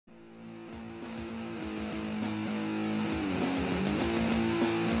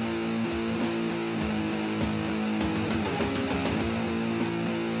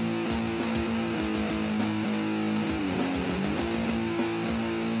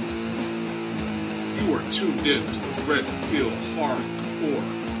You are tuned in to the Red Pill Hardcore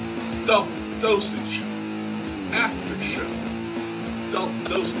Double Dosage After Show. Double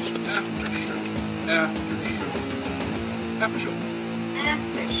Dosage After Show. After Show. After Show.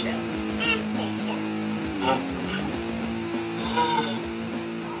 After Show. After Show.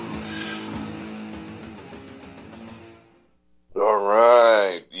 All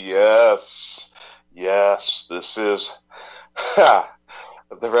right. Yes. This is the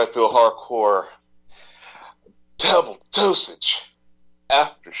Red Pill Hardcore Double Dosage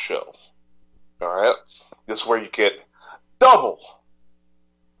After Show. All right. This is where you get double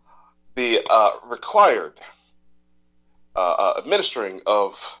the required administering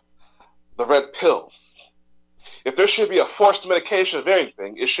of the red pill. If there should be a forced medication of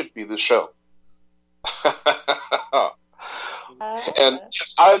anything, it should be this show. And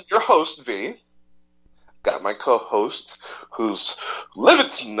yes, I'm your host, V. Got my co-host, who's living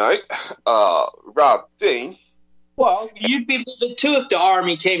tonight, Rob Dean. Well, you'd be living too if the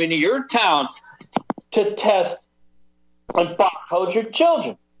Army came into your town to test and barcode your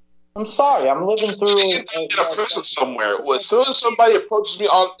children. I'm sorry, I'm living through in a prison somewhere. As soon as somebody approaches me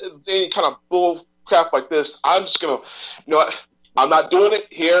on any kind of bull crap like this, I'm just gonna, you know what? I'm not doing it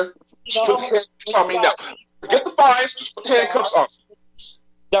here. Just put the handcuffs on me now. Forget the fines. Just put the handcuffs on.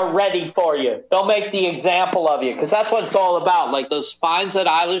 They're ready for you. They'll make the example of you, because that's what it's all about. Like those fines that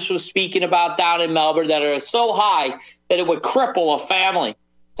Eilish was speaking about down in Melbourne that are so high that it would cripple a family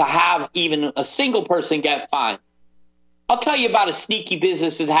to have even a single person get fined. I'll tell you about a sneaky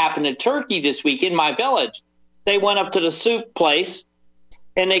business that happened in Turkey this week in my village. They went up to the soup place,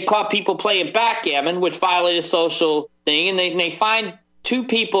 and they caught people playing backgammon, which violated a social thing, and they fined two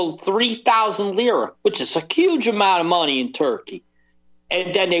people 3,000 lira, which is a huge amount of money in Turkey.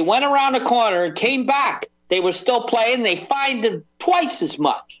 And then they went around the corner and came back. They were still playing. They fined them twice as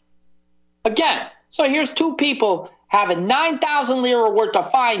much. Again, so here's two people having 9,000 lira worth of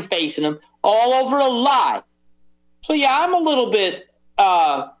fine facing them all over a lie. So, yeah, I'm a little bit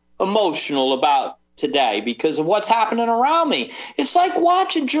emotional about today because of what's happening around me. It's like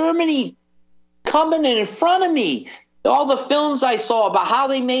watching Germany coming in front of me. All the films I saw about how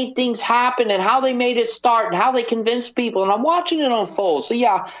they made things happen and how they made it start and how they convinced people, and I'm watching it unfold. So,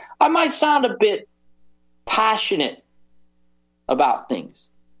 yeah, I might sound a bit passionate about things.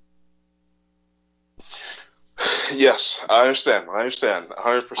 Yes, I understand, 100%.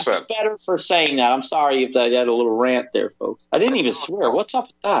 I feel better for saying that. I'm sorry if I had a little rant there, folks. I didn't even swear. What's up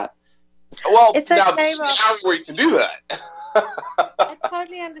with that? Well, it's now okay, this is how where you can do that. I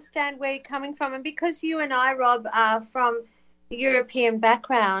totally understand where you're coming from. And because you and I, Rob, are from the European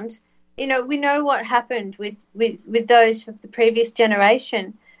background, you know, we know what happened with those of the previous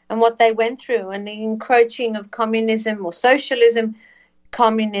generation and what they went through and the encroaching of communism or socialism,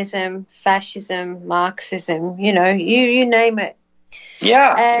 communism, fascism, Marxism, you know, you name it.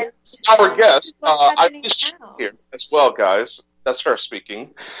 Yeah. And our guest, I'm here as well, guys. That's her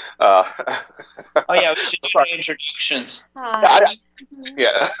speaking. Oh, yeah, we should do introductions. Hi.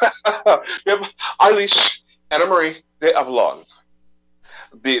 Yeah. We have Eilish Anna Marie de Avalon.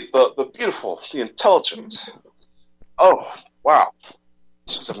 The beautiful, the intelligent. Oh, wow.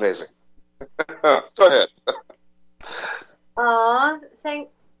 This is amazing. Go ahead. Thank.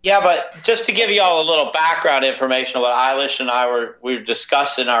 Yeah, but just to give you all a little background information on what Eilish and I we were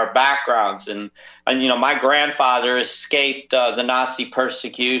discussing our backgrounds, and you know, my grandfather escaped the Nazi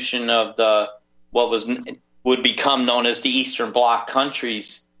persecution of what would become known as the Eastern Bloc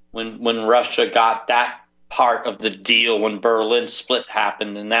countries when Russia got that part of the deal when Berlin split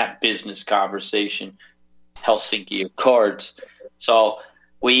happened in that business conversation, Helsinki Accords. So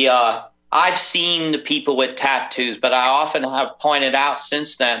I've seen the people with tattoos, but I often have pointed out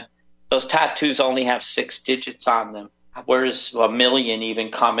since then, those tattoos only have 6 digits on them, whereas 1 million even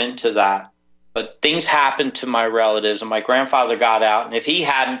come into that. But things happened to my relatives, and my grandfather got out, and if he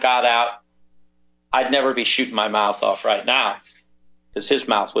hadn't got out, I'd never be shooting my mouth off right now, because his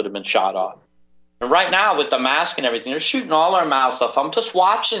mouth would have been shot off. And right now, with the mask and everything, they're shooting all our mouths off. I'm just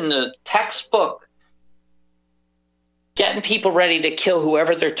watching the textbook, getting people ready to kill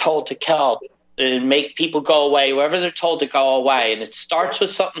whoever they're told to kill and make people go away, whoever they're told to go away. And it starts with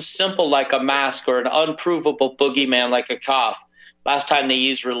something simple like a mask or an unprovable boogeyman like a cough. Last time they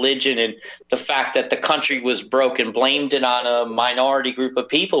used religion and the fact that the country was broken, blamed it on a minority group of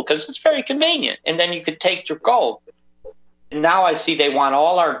people because it's very convenient. And then you could take your gold. And now I see they want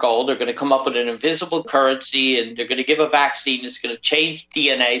all our gold. They're going to come up with an invisible currency, and they're going to give a vaccine that's going to change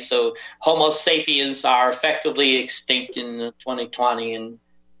DNA so Homo sapiens are effectively extinct in 2020. And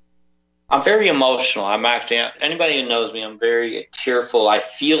I'm very emotional. I'm actually, anybody who knows me, I'm very tearful. I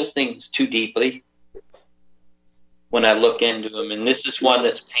feel things too deeply. when I look into them. And this is one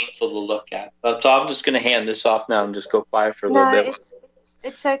that's painful to look at. So I'm just going to hand this off now and just go quiet for a little bit.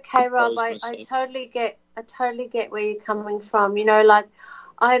 It's okay, Rob. I totally get where you're coming from. You know, like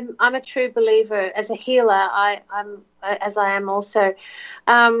I'm a true believer as a healer. I'm as I am also.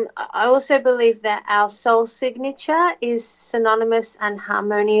 I also believe that our soul signature is synonymous and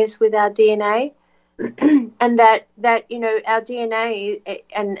harmonious with our DNA, and that you know our DNA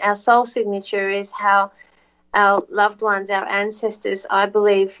and our soul signature is how our loved ones, our ancestors, I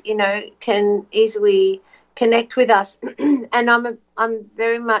believe, you know, can easily connect with us. And I'm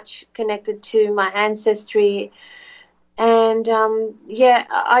very much connected to my ancestry. And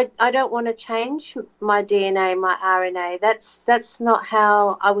I don't want to change my DNA, my RNA. That's not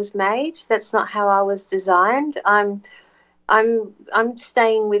how I was made. That's not how I was designed. I'm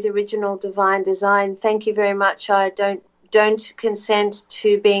staying with original divine design. Thank you very much. I don't consent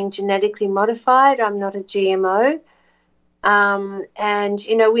to being genetically modified. I'm not a GMO. And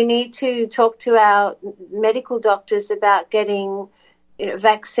you know, we need to talk to our medical doctors about getting, you know,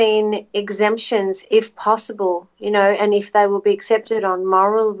 vaccine exemptions if possible, you know, and if they will be accepted on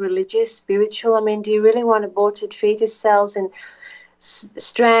moral, religious, spiritual. I mean, do you really want aborted fetus cells and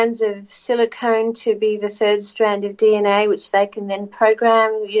strands of silicone to be the third strand of DNA, which they can then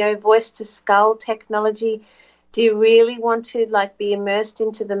program, you know, voice to skull technology? Do you really want to like be immersed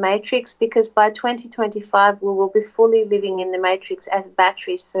into the matrix? Because by 2025, we will be fully living in the matrix as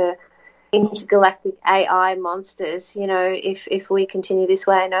batteries for intergalactic AI monsters, you know, if we continue this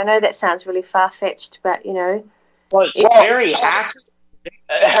way. And I know that sounds really far-fetched, but, you know. Well, it's very accurate.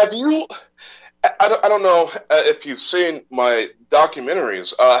 Have you, I don't know if you've seen my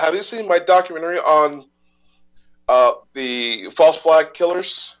documentaries. Have you seen my documentary on the false flag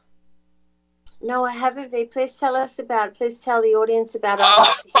killers? No, I haven't, V. Please tell us about it. Please tell the audience about it.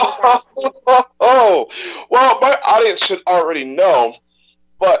 Oh, well, my audience should already know.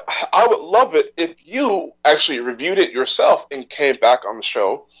 But I would love it if you actually reviewed it yourself and came back on the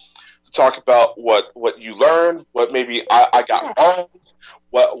show to talk about what you learned, what maybe I got wrong,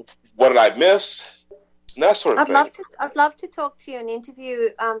 what did I miss, and that sort of thing. I'd love to talk to you and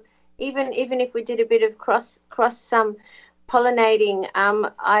interview. Even if we did a bit of cross pollinating.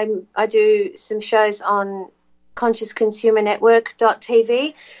 I do some shows on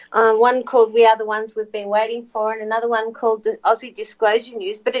ConsciousConsumerNetwork.tv. One called We Are the Ones We've Been Waiting For, and another one called the Aussie Disclosure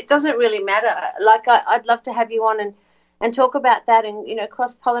News. But it doesn't really matter. Like I'd love to have you on and talk about that and, you know,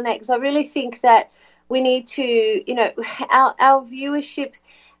 cross-pollinate, because I really think that we need to, you know, our viewership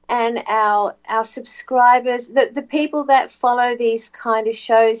and our subscribers, the people that follow these kind of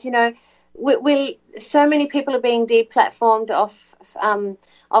shows, you know, so many people are being deplatformed off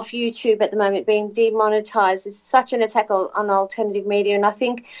YouTube at the moment, being demonetized. It's such an attack on alternative media, and I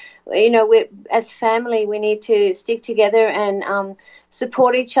think, you know, as family, we need to stick together and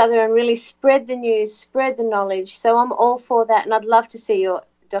support each other and really spread the news, spread the knowledge. So I'm all for that, and I'd love to see your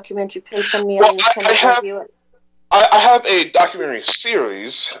documentary. Please send me a link. I have a documentary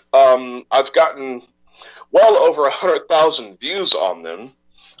series. I've gotten well over 100,000 views on them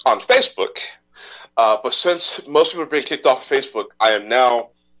on Facebook, but since most people are being kicked off of Facebook, I am now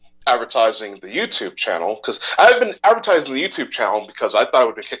advertising the YouTube channel, because I've been advertising the YouTube channel because I thought I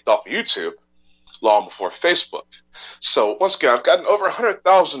would be kicked off of YouTube long before Facebook. So once again, I've gotten over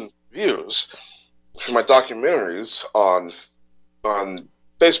 100,000 views for my documentaries on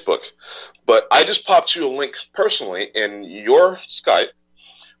Facebook, but I just popped you a link personally in your Skype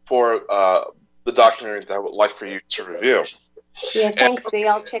for the documentary that I would like for you to review. Yeah, thanks, V.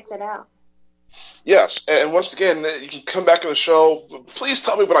 I'll check that out. Yes, and once again, you can come back on the show. Please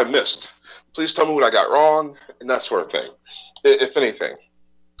tell me what I missed. Please tell me what I got wrong, and that sort of thing, if anything.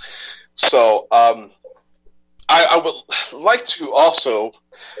 So I would like to also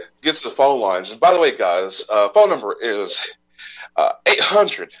get to the phone lines. And by the way, guys, phone number is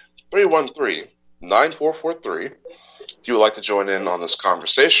 800-313-9443 if you would like to join in on this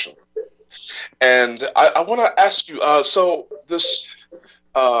conversation. And I want to ask you, so this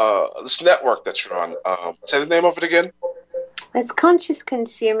network that you're on, say the name of it again. It's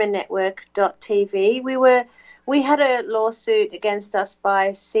ConsciousConsumerNetwork.tv. We had a lawsuit against us by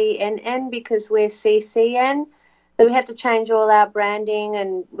CNN because we're CCN. So we had to change all our branding,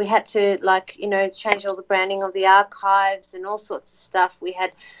 and we had to, like, you know, change all the branding of the archives and all sorts of stuff. We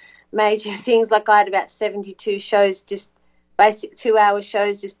had major things, like I had about 72 shows, just basic 2-hour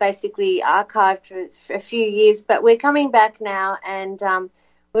shows, just basically archived for a few years. But we're coming back now, and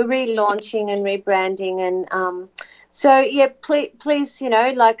we're relaunching and rebranding. And so, yeah, please, you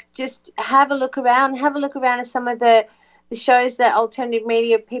know, like, just have a look around at some of the the shows that alternative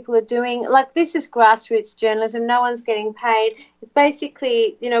media people are doing. Like, this is grassroots journalism. No one's getting paid. It's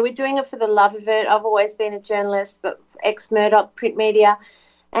basically, we're doing it for the love of it. I've always been a journalist, but ex-Murdoch print media.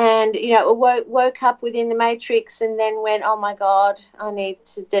 And, woke up within the matrix and then went, oh, my God, I need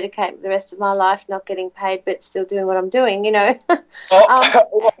to dedicate the rest of my life not getting paid but still doing what I'm doing, I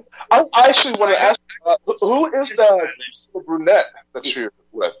actually want to ask, who is the brunette that you're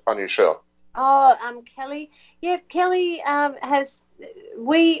with on your show? Oh, Kelly. Yeah, Kelly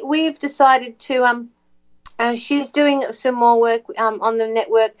we've decided to, she's doing some more work on the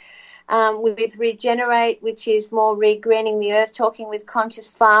network with Regenerate, which is more regreening the earth, talking with conscious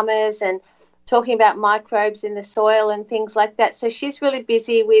farmers and talking about microbes in the soil and things like that. So she's really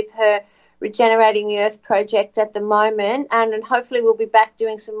busy with her Regenerating the Earth project at the moment, and hopefully we'll be back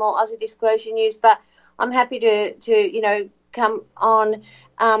doing some more Aussie Disclosure News. But I'm happy to come on,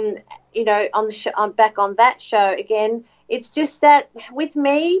 on the show, I'm back on that show again. It's just that with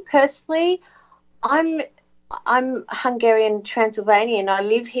me personally, I'm Hungarian Transylvanian. I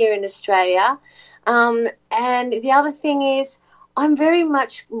live here in Australia. And the other thing is I'm very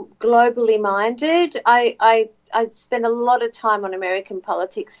much globally minded. I spend a lot of time on American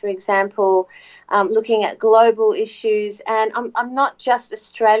politics, for example, looking at global issues. And I'm not just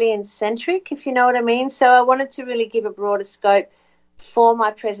Australian-centric, if you know what I mean. So I wanted to really give a broader scope for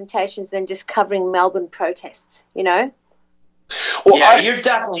my presentations than just covering Melbourne protests, Well, you're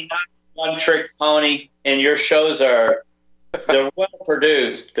definitely not one-trick pony, and your shows they're well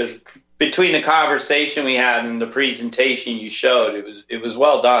produced. Because between the conversation we had and the presentation you showed, it was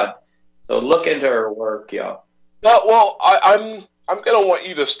well done. So look into her work, yo. Well, I'm gonna want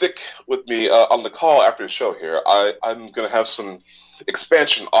you to stick with me on the call after the show here. I'm gonna have some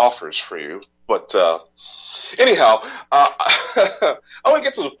expansion offers for you, but anyhow, I want to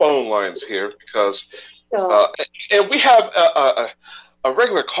get to the phone lines here because and we have a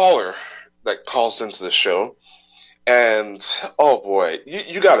regular caller that calls into the show, and oh boy,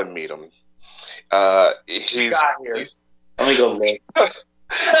 you got to meet him. He's here. Let me go look.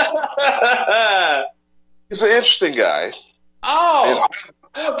 He's an interesting guy. Oh,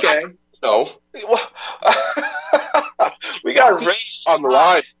 okay. No, we got Ray on the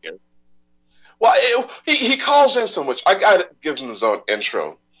line here. Well, he calls in so much. I got to give him his own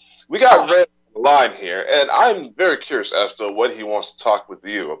intro. We got Ray line here, and I'm very curious as to what he wants to talk with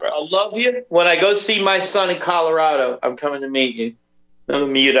you about. I love you. When I go see my son in Colorado, I'm coming to meet you. I'm going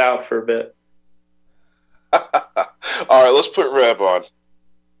to mute out for a bit. All right, let's put Reb on.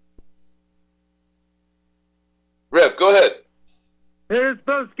 Reb, go ahead. This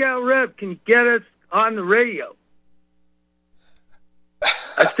Bo Scout Reb can get us on the radio.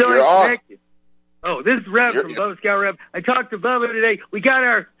 I still ain't connected. Oh, this is Reb from Bo Scout Reb. I talked to Bubba today. We got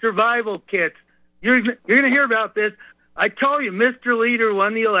our survival kits. You're going to hear about this. I told you Mr. Leader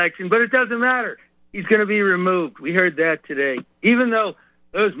won the election, but it doesn't matter. He's going to be removed. We heard that today. Even though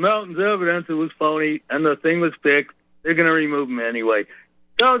those mountains of evidence it was phony and the thing was fixed, they're going to remove him anyway.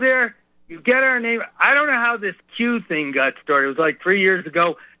 So there, you get our name. I don't know how this Q thing got started. It was like 3 years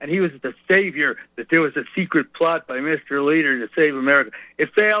ago, and he was the savior, that there was a secret plot by Mr. Leader to save America.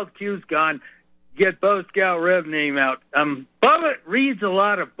 It failed. Q's gone. Get Bo Scout Rev name out. Bubba reads a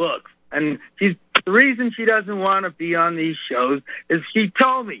lot of books, and the reason she doesn't want to be on these shows is she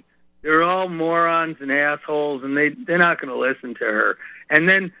told me they're all morons and assholes, and they're not going to listen to her. And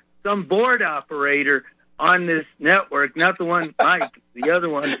then some board operator on this network, not the one, Mike, the other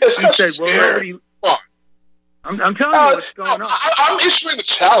one, he said, well, nobody... I'm telling you what's going on. I'm issuing a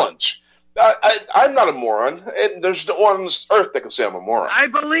challenge. I'm not a moron, and there's no one on this earth that can say I'm a moron. I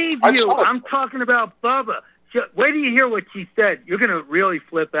believe you. I'm talking about Bubba. Wait till you hear what she said. You're going to really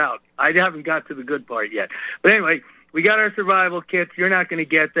flip out. I haven't got to the good part yet. But anyway, we got our survival kits. You're not going to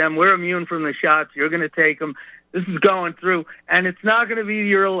get them. We're immune from the shots. You're going to take them. This is going through, and it's not going to be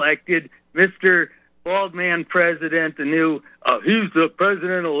your elected Mr. Bald Man president, the new, he's the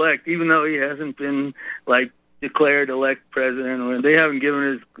president-elect, even though he hasn't been, declared elect president, or they haven't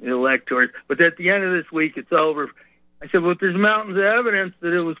given his electors. But at the end of this week, it's over. I said, well, there's mountains of evidence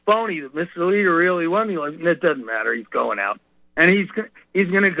that it was phony, that Mr. Leader really won the election. It doesn't matter. He's going out. And he's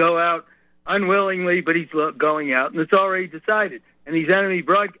going to go out unwillingly, but he's going out, and it's already decided. And these enemy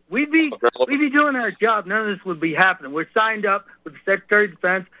broadcasts, we'd be doing our job. None of this would be happening. We're signed up with the Secretary of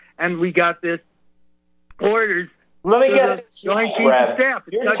Defense, and we got this orders. Let me get the Joint Chiefs of Staff.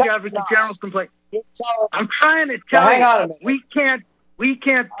 It's Judge Advocate General's complaint. I'm trying to tell hang on a you, minute. we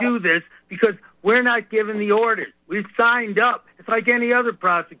can't do this because we're not given the orders. We've signed up. It's like any other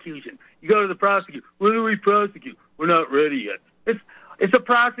prosecution. You go to the prosecutor. When do we prosecute? We're not ready yet. It's a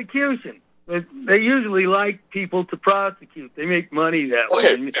prosecution. But they usually like people to prosecute. They make money that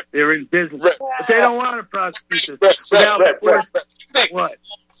way. Okay. They're in business. Red. But they don't want to prosecute Red, us without force. What?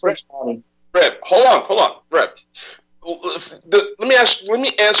 Red, hold on, Red. Let me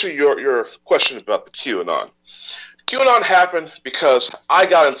answer your question about the QAnon. QAnon happened because I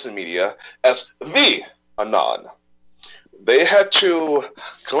got into the media as the Anon. They had to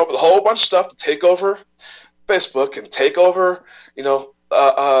come up with a whole bunch of stuff to take over Facebook and take over,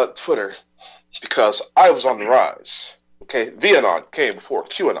 Twitter, because I was on the rise. Okay, the Anon came before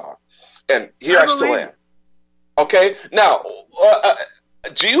QAnon, and here I still am. Okay, now,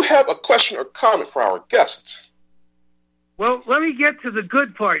 do you have a question or comment for our guests? Well, let me get to the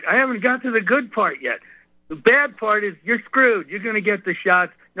good part. I haven't got to the good part yet. The bad part is you're screwed. You're going to get the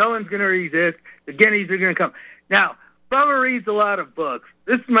shots. No one's going to resist. The guineas are going to come. Now, Bubba reads a lot of books.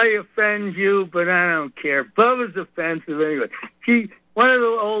 This may offend you, but I don't care. Bubba's offensive anyway. One of the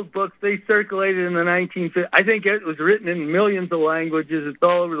old books they circulated in the 1950s, I think it was written in millions of languages. It's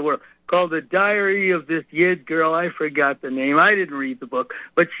all over the world, called The Diary of This Yid Girl. I forgot the name. I didn't read the book.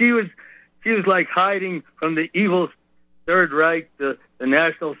 But she was like hiding from the evil Third Reich, the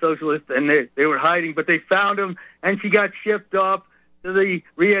National Socialists, and they were hiding, but they found him, and she got shipped off to the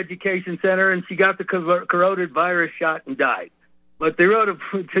re-education center, and she got the corroded virus shot and died. But they wrote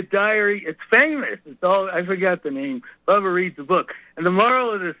a diary. It's famous. It's all, I forgot the name. Bubba reads the book. And the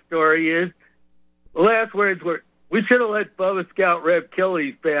moral of the story is, the last words were, we should have let Bubba Scout Reb kill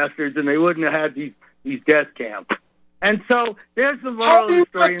these bastards, and they wouldn't have had these death camps. And so there's the moral of the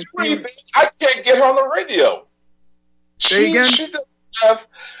story. I can't get her on the radio. She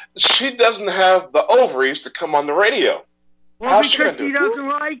doesn't have the ovaries to come on the radio. Well, because she doesn't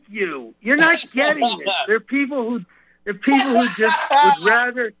like you. You're not getting it. There are people who just would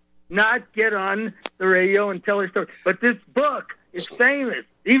rather not get on the radio and tell her story. But this book is famous.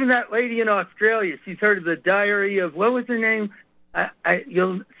 Even that lady in Australia, she's heard of the diary of, what was her name?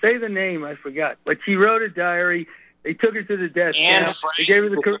 You'll say the name, I forgot. But she wrote a diary. They took her to the death camp. They gave her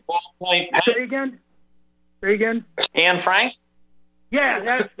the... Say again? Anne Frank? Yeah,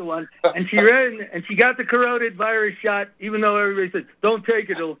 that's the one. And she read it, and she got the corroded virus shot, even though everybody said, don't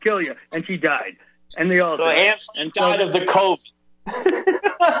take it, it'll kill you. And she died. And they all died. Anne Frank died of the COVID.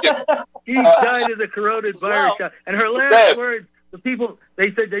 She died of the corroded virus shot. And her last words, the people,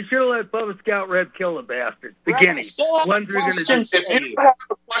 they said they should have let Bubba Scout Red kill the bastards, the guineas. Ones who are going to do. If you have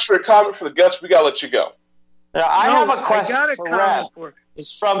a question or comment for the guests, we got to let you go. Now, I have a question for Red.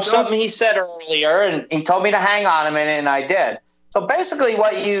 It's from something he said earlier, and he told me to hang on a minute, and I did. So basically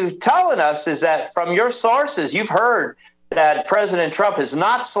what you're telling us is that from your sources, you've heard that President Trump is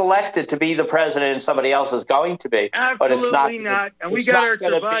not selected to be the president and somebody else is going to be. Absolutely but it's not. And we got our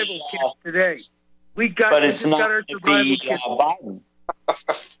survival kit today. But it's not going to be Biden.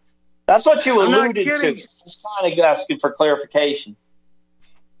 That's what you alluded to. I was kind of asking for clarification.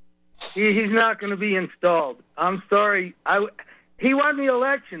 He's not going to be installed. I'm sorry. He won the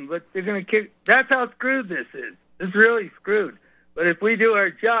election, but they're going to kick. That's how screwed this is. It's really screwed. But if we do our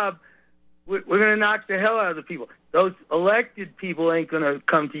job, we're going to knock the hell out of the people. Those elected people ain't going to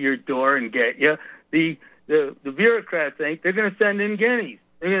come to your door and get you. The bureaucrats ain't. They're going to send in guineas.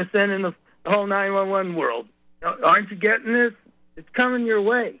 They're going to send in the whole 911 world. Aren't you getting this? It's coming your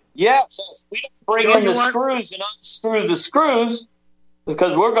way. Yeah, so if we don't bring in the screws and unscrew the screws,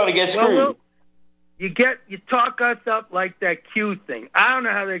 because we're going to get screwed. Well, you talk us up like that Q thing. I don't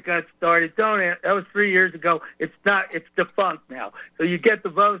know how they got started. That was 3 years ago. It's defunct now. So you get the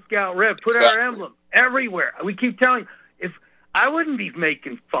Bubba Scout Red, put our emblem everywhere. We keep telling you, if I wouldn't be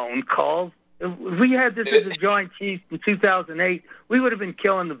making phone calls. If we had this as a Joint Chiefs in 2008, we would have been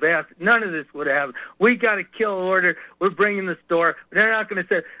killing the bastards. None of this would have happened. We got a kill order. We're bringing the store. They're not going to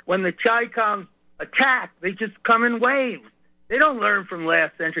say, when the Chi-Coms attack, they just come in waves. They don't learn from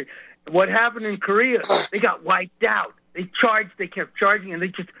last century. What happened in Korea, they got wiped out. They kept charging, and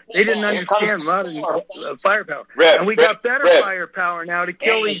they didn't understand modern firepower. And we got better firepower now to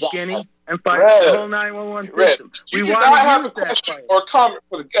kill these guineas and fight the whole 911 system. We want to have a question or comment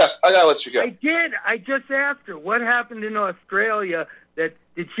for the guest. I got to let you go. I did. I just asked her what happened in Australia.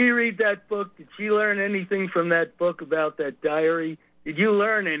 Did she read that book? Did she learn anything from that book about that diary? Did you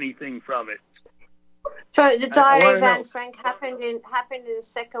learn anything from it? So the diary of Anne Frank happened in the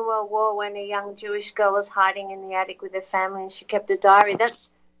Second World War when a young Jewish girl was hiding in the attic with her family, and she kept a diary.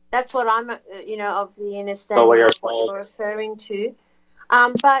 That's what I'm, of the understanding of what you're referring to.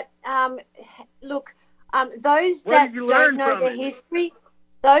 Look, those that don't know the history,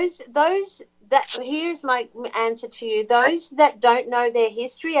 here's my answer to you. Those that don't know their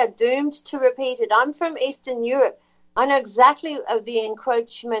history are doomed to repeat it. I'm from Eastern Europe. I know exactly of the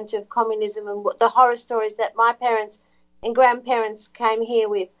encroachment of communism and the horror stories that my parents and grandparents came here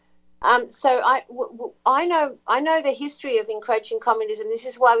with. So I know the history of encroaching communism. This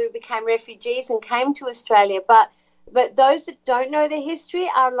is why we became refugees and came to Australia. But those that don't know the history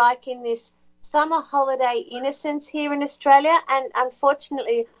are like in this summer holiday innocence here in Australia, and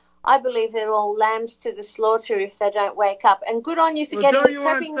unfortunately, I believe they're all lambs to the slaughter if they don't wake up. And good on you for getting the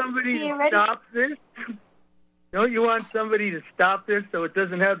trapping here ready. Stop this? Don't you want somebody to stop this so it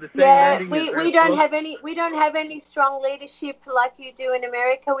doesn't have the same ending? We don't have any strong leadership like you do in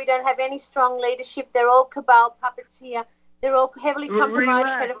America. We don't have any strong leadership. They're all cabal puppets here. They're all heavily compromised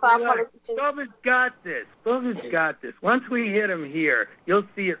pedophile politicians. Bubba's got this. Bubba's got this. Once we hit them here, you'll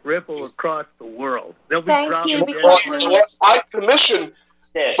see it ripple across the world. They'll be Thank you. I commission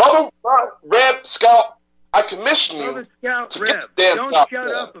Bubba Reb Scout. I commission you. Bubba Scout Reb. Don't shut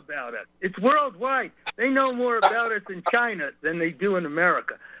up about it. It's worldwide. They know more about us in China than they do in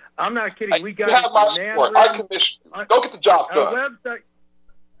America. I'm not kidding. We got you have my support. I commission you. Go get the job done.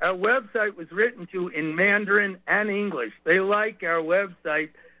 Our website was written to in Mandarin and English. They like our website,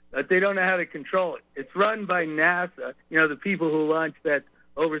 but they don't know how to control it. It's run by NASA, the people who launched that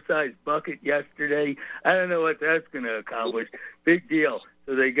oversized bucket yesterday. I don't know what that's going to accomplish. Big deal.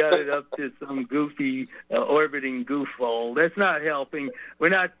 So they got it up to some goofy orbiting goofball. That's not helping. They're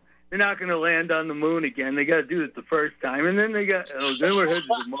not going to land on the moon again. They got to do it the first time. And then then we're headed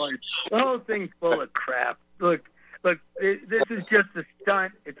to Mars. The whole thing's full of crap. Look, this is just a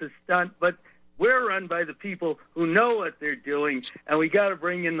stunt. It's a stunt, but we're run by the people who know what they're doing, and we got to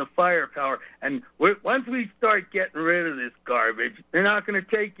bring in the firepower. And once we start getting rid of this garbage, they're not going to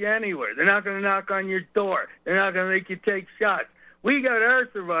take you anywhere. They're not going to knock on your door. They're not going to make you take shots. We got our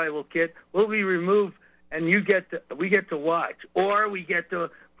survival kit. We'll be removed, and we get to watch, or we get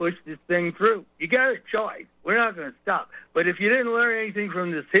to push this thing through. You got a choice. We're not going to stop. But if you didn't learn anything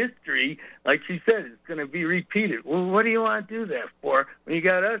from this history, like she said, it's going to be repeated. Well, what do you want to do that for when you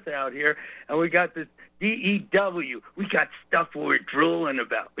got us out here and we got this DEW? We got stuff we're drooling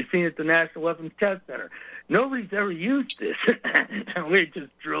about. We've seen it at the National Weapons Test Center. Nobody's ever used this, and we're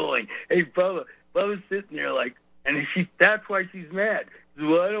just drooling. Hey, Bubba's sitting there like, and that's why she's mad.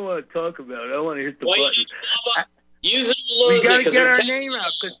 Well, I don't want to talk about it. I want to hit the button. We got to get our name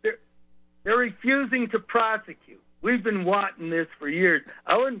out because they're refusing to prosecute. We've been wanting this for years.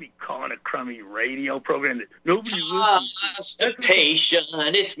 I wouldn't be calling a crummy radio program that nobody listens to. Constipation,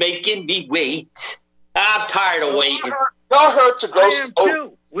 it's making me wait. I'm tired of waiting. Tell her to go. I am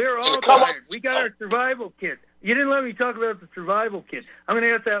too. We're all tired. We got our survival kit. You didn't let me talk about the survival kit. I'm going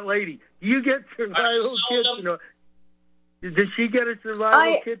to ask that lady, do you get survival kits? Did she get a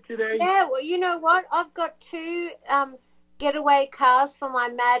survival kit today? Yeah, well, you know what? I've got 2 getaway cars for my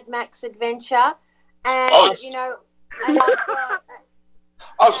Mad Max adventure. And, and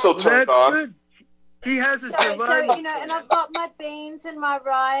I'm so turned on. Good. She has a survival kit. And I've got my beans and my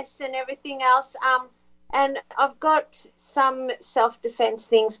rice and everything else. And I've got some self-defense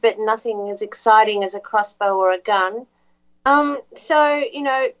things, but nothing as exciting as a crossbow or a gun.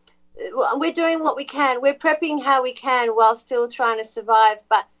 We're doing what we can. We're prepping how we can while still trying to survive.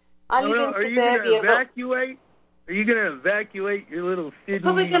 But I live in suburbia. Are you going to evacuate? Are you going to evacuate your little city?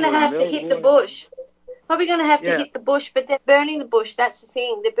 Probably going to have to hit the bush. Probably going to have to hit the bush, but they're burning the bush. That's the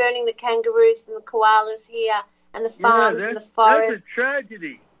thing. They're burning the kangaroos and the koalas here and the farms and the forests. That's a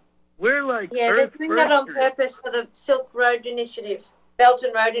tragedy. We're like they're doing that on purpose for the Silk Road Initiative, Belt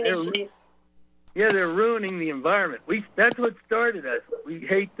and Road Initiative. Yeah, they're ruining the environment. That's what started us. We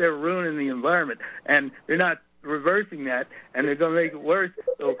hate they're ruining the environment, and they're not reversing that, and they're going to make it worse.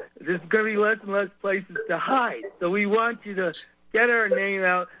 So there's going to be less and less places to hide. So we want you to get our name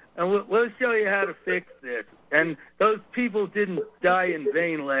out, and we'll show you how to fix this. And those people didn't die in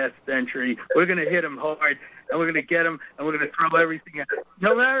vain last century. We're going to hit them hard, and we're going to get them, and we're going to throw everything out.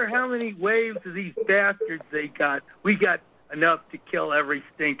 No matter how many waves of these bastards they got, we got enough to kill every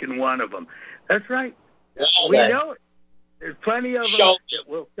stinking one of them. That's right. We know it. There's plenty of them that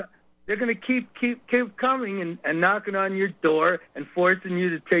will. They're going to keep coming and knocking on your door and forcing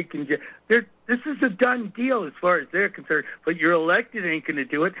you to take injection. This is a done deal as far as they're concerned. But your elected ain't going to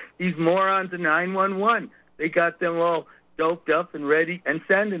do it. These morons of 911, they got them all doped up and ready and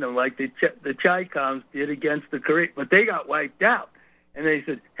sending them like the Chi-Coms did against the Koreans. But they got wiped out. And they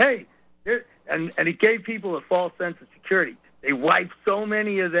said, hey, and it gave people a false sense of security. They wiped so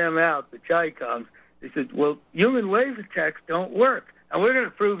many of them out, the Chi-Coms. They said, well, human wave attacks don't work. And we're going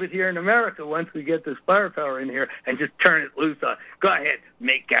to prove it here in America once we get this firepower in here and just turn it loose on. Go ahead,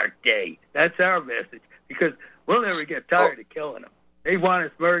 make our day. That's our message, because we'll never get tired of killing them. They want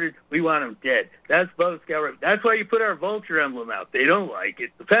us murdered. We want them dead. That's both Scout Rep. That's why you put our vulture emblem out. They don't like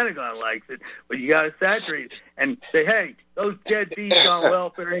it. The Pentagon likes it, but you got to saturate it and say, hey, those deadbeats on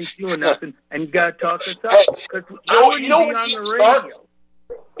welfare ain't doing nothing, and you got to talk us up. Because I wouldn't be on the radio.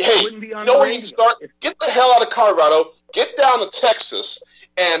 Hey, you know where you can start? Get the hell out of Colorado. Get down to Texas,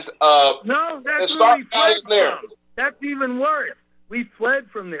 and no, that's start where we fled there. from. That's even worse. We fled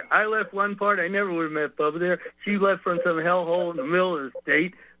from there. I left one part. I never would have met Bubba there. She left from some hellhole in the middle of the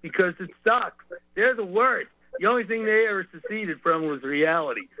state because it sucks. They're the worst. The only thing they ever seceded from was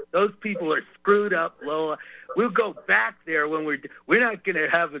reality. Those people are screwed up, low. We'll go back there when we're not going to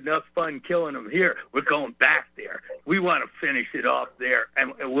have enough fun killing them here. We're going back there. We want to finish it off there,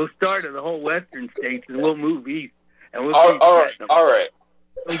 and we'll start in the whole western states, and we'll move east, and we'll all right.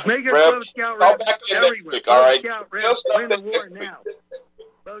 Let's make it Pro Scout Rep everywhere. Pro Scout Rep, win the war now.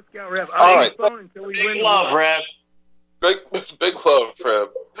 Pro Scout Rep. All right. Until we win Big love, Reb. Big love, Reb.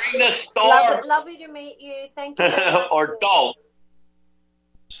 Bring the star. Lovely to meet you. Thank you very much. Or don't.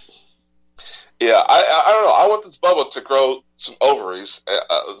 Yeah, I don't know. I want this Bubba to grow some ovaries,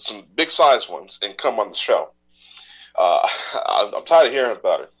 some big size ones, and come on the show. I'm tired of hearing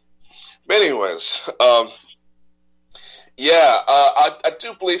about it. But anyways, I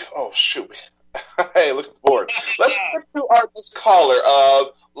do believe. Oh shoot! Hey, look at the board. Let's get to our next caller.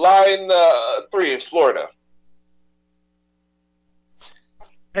 Line 3 in Florida.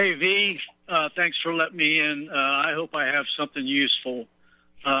 Hey V, thanks for letting me in. I hope I have something useful.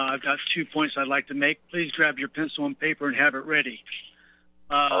 I've got 2 points I'd like to make. Please grab your pencil and paper and have it ready.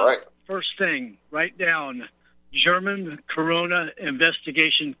 All right. First thing, write down German Corona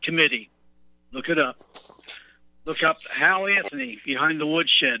Investigation Committee. Look it up. Look up Hal Anthony behind the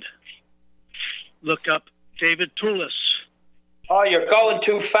woodshed. Look up David Toulis. Oh, you're going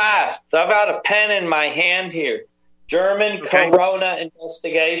too fast. I've got a pen in my hand here. German Corona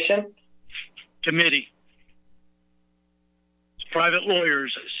Investigation Committee. Private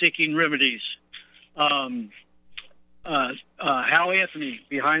lawyers seeking remedies. Hal Anthony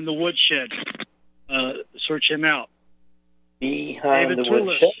behind the woodshed. Search him out. Behind the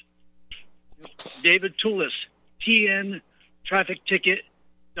woodshed. David Toulis,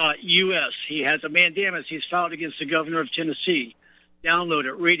 tntrafficticket.us. He has a mandamus he's filed against the governor of Tennessee. Download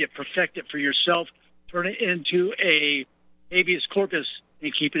it, read it, perfect it for yourself, turn it into a habeas corpus,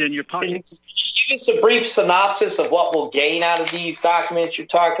 and keep it in your pocket. Can you give us a brief synopsis of what we'll gain out of these documents you're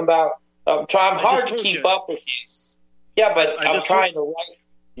talking about? I'm hard to keep up with you. Yeah, but I'm trying to write.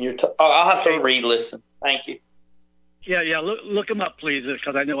 I'll have to re-listen. Thank you. Yeah. Look him up, please,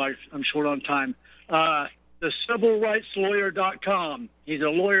 because I know I'm short on time. The civilrightslawyer.com. He's a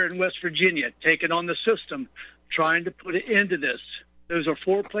lawyer in West Virginia, taking on the system, trying to put an end to this. Those are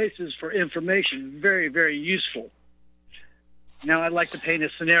 4 places for information. Very, very useful. Now I'd like to paint a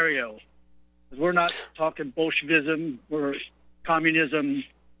scenario. We're not talking Bolshevism or communism,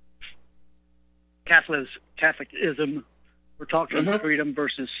 Catholicism. We're talking freedom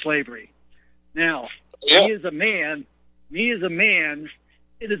versus slavery. Now, me as a man,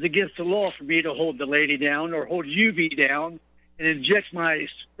 it is against the law for me to hold the lady down or hold UV down and inject my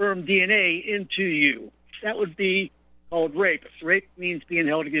sperm DNA into you. That would be called rape. Rape means being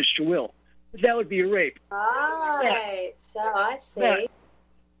held against your will. But that would be a rape. Right, so I see. But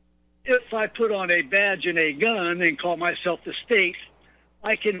if I put on a badge and a gun and call myself the state,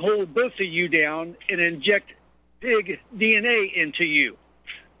 I can hold both of you down and inject pig DNA into you.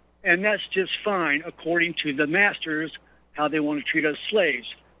 And that's just fine according to the masters, how they want to treat us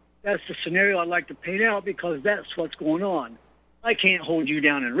slaves. That's the scenario I'd like to paint out because that's what's going on. I can't hold you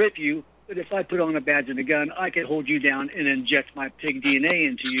down and rip you, but if I put on a badge and a gun, I can hold you down and inject my pig DNA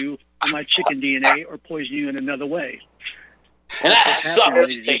into you or my chicken DNA or poison you in another way. And that sucks. I've been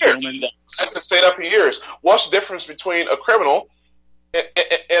saying that for years. What's the difference between a criminal and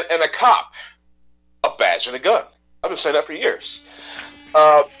a cop? A badge and a gun. I've been saying that for years.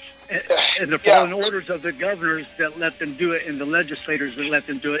 And the following orders of the governors that let them do it and the legislators that let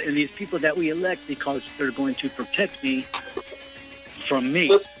them do it and these people that we elect because they're going to protect me from me.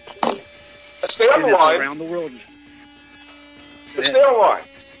 Let's stay on the line. Around the world. Stay on the line.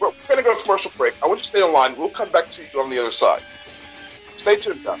 We're going to go to commercial break. I want you to stay on the line. We'll come back to you on the other side. Stay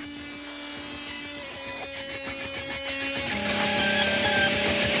tuned, guys.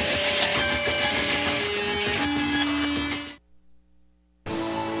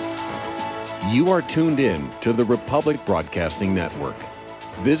 You are tuned in to the Republic Broadcasting Network.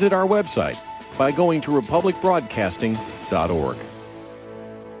 Visit our website by going to republicbroadcasting.org.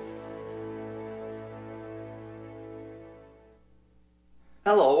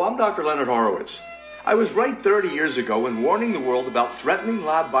 Hello, I'm Dr. Leonard Horowitz. I was right 30 years ago in warning the world about threatening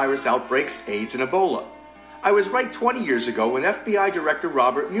lab virus outbreaks, AIDS, and Ebola. I was right 20 years ago when FBI Director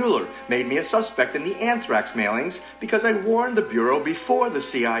Robert Mueller made me a suspect in the anthrax mailings because I warned the Bureau before the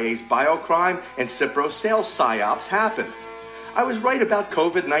CIA's biocrime and Cipro sales psyops happened. I was right about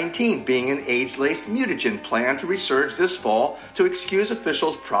COVID-19 being an AIDS-laced mutagen planned to resurge this fall to excuse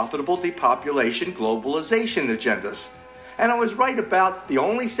officials' profitable depopulation globalization agendas. And I was right about the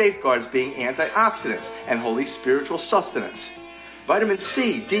only safeguards being antioxidants and holy spiritual sustenance. Vitamin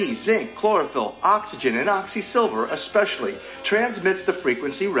C, D, zinc, chlorophyll, oxygen, and oxysilver especially transmits the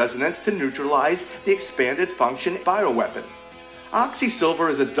frequency resonance to neutralize the expanded function bioweapon.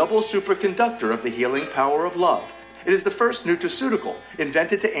 Oxysilver is a double superconductor of the healing power of love. It is the first nutraceutical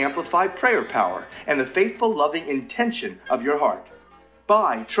invented to amplify prayer power and the faithful, loving intention of your heart.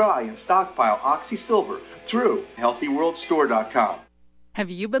 Buy, try, and stockpile Oxysilver through HealthyWorldStore.com. Have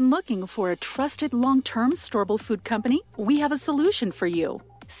you been looking for a trusted long-term storable food company? We have a solution for you.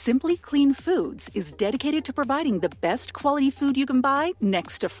 Simply Clean Foods is dedicated to providing the best quality food you can buy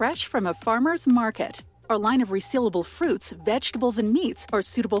next to fresh from a farmer's market. Our line of resealable fruits, vegetables, and meats are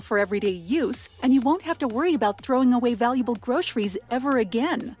suitable for everyday use, and you won't have to worry about throwing away valuable groceries ever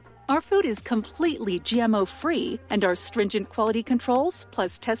again. Our food is completely GMO-free, and our stringent quality controls,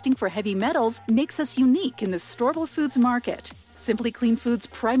 plus testing for heavy metals, makes us unique in the storable foods market. Simply Clean Foods'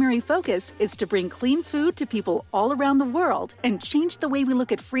 primary focus is to bring clean food to people all around the world and change the way we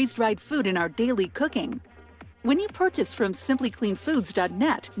look at freeze-dried food in our daily cooking. When you purchase from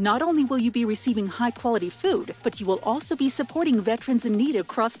simplycleanfoods.net, not only will you be receiving high-quality food, but you will also be supporting veterans in need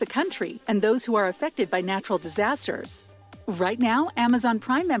across the country and those who are affected by natural disasters. Right now, Amazon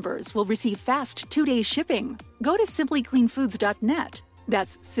Prime members will receive fast 2-day shipping. Go to simplycleanfoods.net.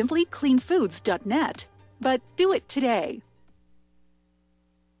 That's simplycleanfoods.net. But do it today.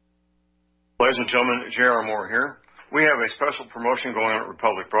 Ladies and gentlemen, J.R. Moore here. We have a special promotion going on at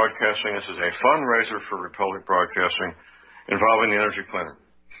Republic Broadcasting. This is a fundraiser for Republic Broadcasting involving the Energy Cleaner.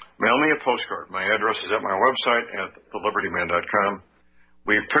 Mail me a postcard. My address is at my website at thelibertyman.com.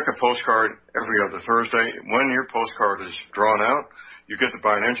 We pick a postcard every other Thursday. When your postcard is drawn out, you get to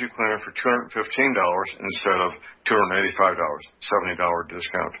buy an Energy Cleaner for $215 instead of $285, $70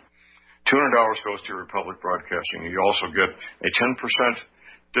 discount. $200 goes to Republic Broadcasting. You also get a 10%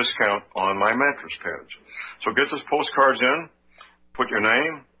 discount on my mattress pads. So get those postcards in, put your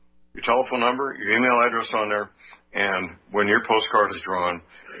name, your telephone number, your email address on there, and when your postcard is drawn,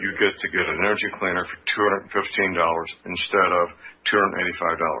 you get to get an Energy Cleaner for $215 instead of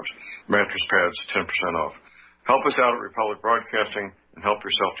 $285. Mattress pads, 10% off. Help us out at Republic Broadcasting and help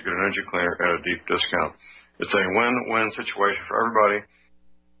yourself to get an Energy Cleaner at a deep discount. It's a win-win situation for everybody.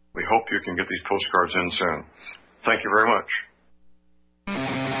 We hope you can get these postcards in soon. Thank you very much.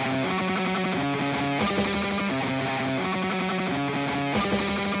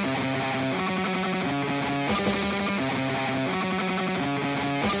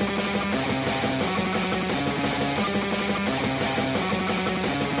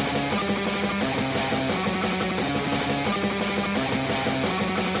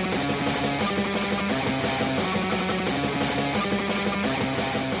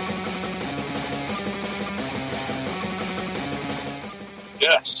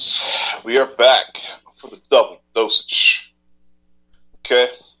 Yes, we are back for the double dosage.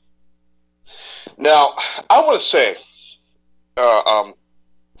 Okay. Now, I want to say, I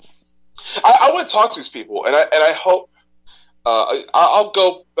want to talk to these people, and I hope I'll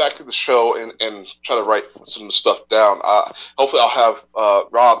go back to the show and try to write some of the stuff down. Hopefully, I'll have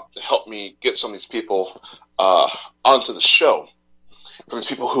Rob help me get some of these people onto the show. For these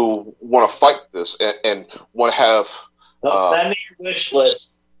people who want to fight this and want to have. Send me your wish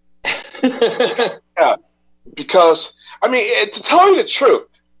list. Yeah, because, I mean, to tell you the truth,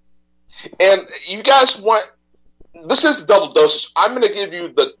 and you guys want, this is the double dosage. I'm going to give you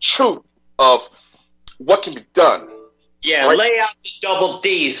the truth of what can be done. Yeah, right? Lay out the double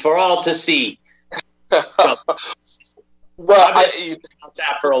D's for all to see. Well, I've been about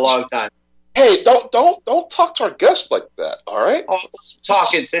that for a long time. Hey, don't talk to our guests like that, all right? Oh,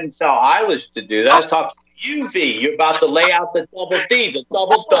 talking since Eilish to do that. I was talking UV, you're about to lay out the double D, the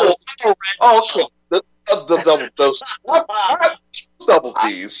double dose. Okay. The double dose. Double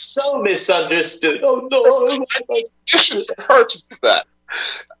D's. I'm so misunderstood. Oh, no. It hurts that.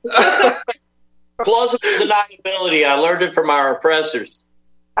 Plausible deniability. I learned it from our oppressors.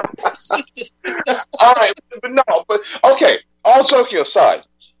 All right. But okay. All joking aside,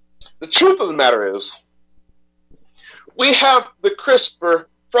 the truth of the matter is we have the CRISPR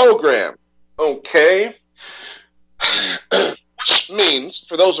program, okay? Which means,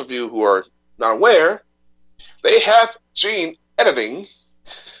 for those of you who are not aware, they have gene editing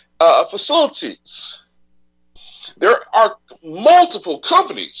facilities. There are multiple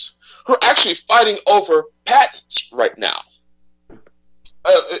companies who are actually fighting over patents right now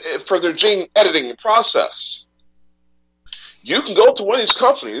for their gene editing process. You can go to one of these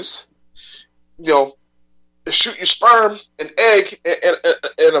companies, shoot your sperm and egg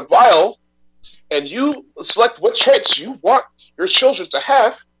in a vial, and you select what traits you want your children to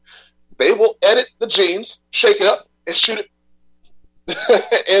have. They will edit the genes, shake it up, and shoot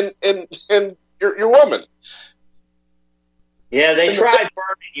it in your woman. Yeah, they tried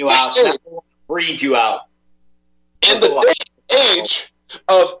burning you out. So they want to breed you out. In the age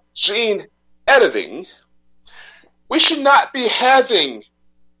of gene editing, we should not be having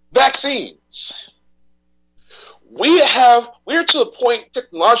vaccines. We're to the point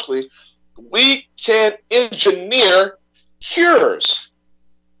technologically we can engineer cures.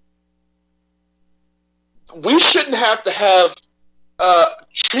 We shouldn't have to have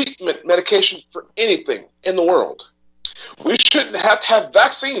treatment medication for anything in the world. We shouldn't have to have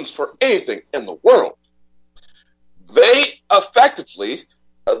vaccines for anything in the world. They effectively,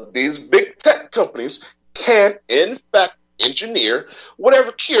 these big tech companies, can in fact engineer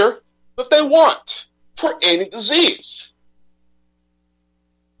whatever cure that they want for any disease.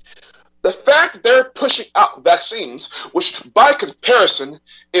 The fact that they're pushing out vaccines, which by comparison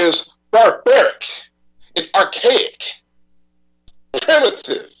is barbaric and archaic,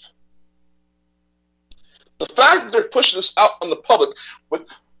 primitive. The fact that they're pushing this out on the public with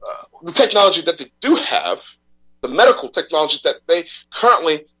the technology that they do have, the medical technology that they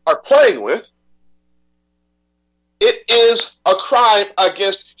currently are playing with, it is a crime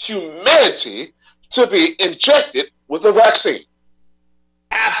against humanity to be injected with a vaccine.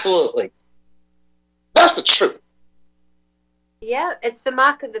 Absolutely. That's the truth. Yeah, it's the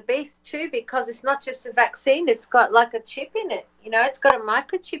mark of the beast too, because it's not just a vaccine, it's got like a chip in it. It's got a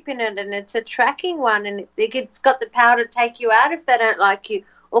microchip in it, and it's a tracking one, and it's got the power to take you out if they don't like you,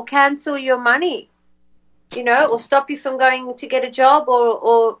 or cancel your money, or stop you from going to get a job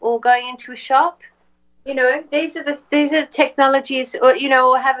or going into a shop. These are the technologies,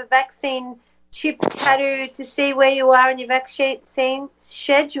 or have a vaccine chip tattoo to see where you are in your vaccine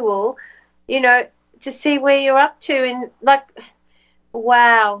schedule, to see where you're up to. And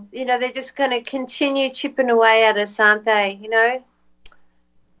wow, they're just going to continue chipping away at us, aren't they?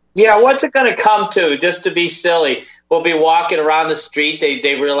 Yeah, what's it going to come to? Just to be silly, we'll be walking around the street.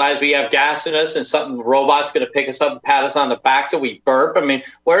 They realize we have gas in us, and the robot's going to pick us up and pat us on the back till we burp. I mean,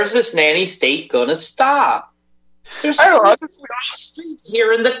 where's this nanny state going to stop? There's a street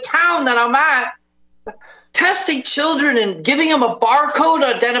here in the town that I'm at, testing children and giving them a barcode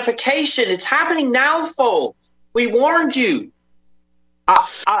identification. It's happening now, folks. We warned you.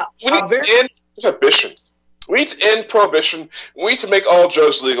 We need to end prohibition. We need to end prohibition. We need to make all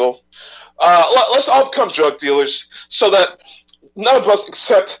drugs legal. Let's all become drug dealers so that none of us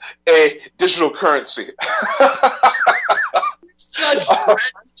accept a digital currency. Judge Dredd,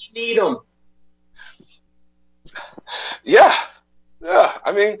 we need them. Yeah.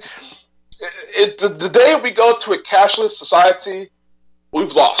 I mean, the day we go to a cashless society,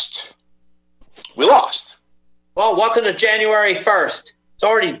 we've lost. We lost. Well, welcome to January 1st. It's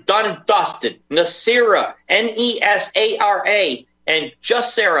already done and dusted. Nesara, Nesara, and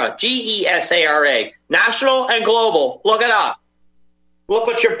Gesara, Gesara, national and global. Look it up. Look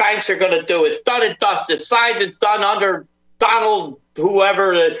what your banks are going to do. It's done and dusted. Signed and done under Donald,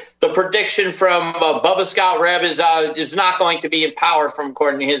 whoever the prediction from Bubba Scott Reb is not going to be in power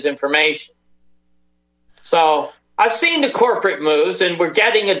according to his information. So I've seen the corporate moves, and we're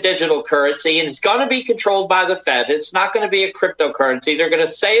getting a digital currency, and it's going to be controlled by the Fed. It's not going to be a cryptocurrency. They're going to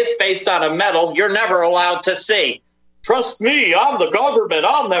say it's based on a metal you're never allowed to see. Trust me, I'm the government.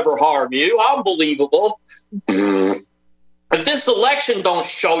 I'll never harm you. I'm believable. If this election don't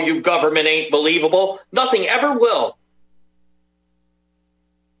show you government ain't believable, nothing ever will.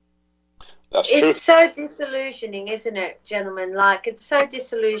 It's so disillusioning, isn't it, gentlemen? It's so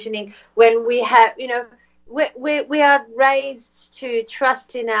disillusioning when we have, we are raised to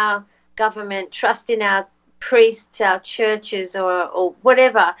trust in our government, trust in our priests, our churches, or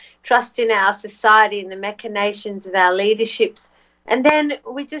whatever, trust in our society and the machinations of our leaderships. And then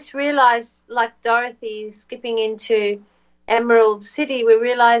we just realize, like Dorothy skipping into Emerald City, we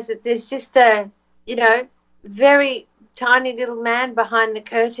realize that there's just a, very tiny little man behind the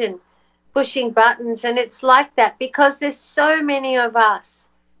curtain pushing buttons. And it's like that because there's so many of us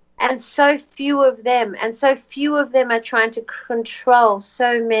and so few of them, and so few of them are trying to control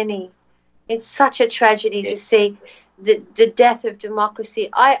so many. It's such a tragedy to see the death of democracy.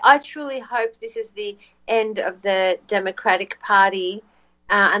 I truly hope this is the end of the Democratic Party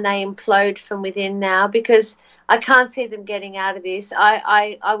and they implode from within now, because I can't see them getting out of this.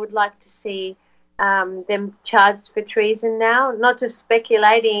 I would like to see them charged for treason now, not just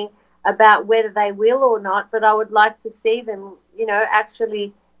speculating about whether they will or not, but I would like to see them,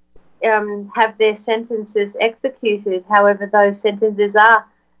 actually have their sentences executed, however those sentences are,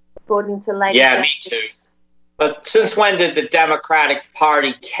 according to latest. Yeah, me too. But since when did the Democratic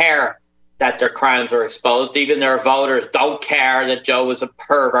Party care that their crimes are exposed? Even their voters don't care that Joe was a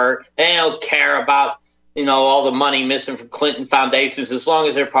pervert. They don't care about, all the money missing from Clinton foundations. As long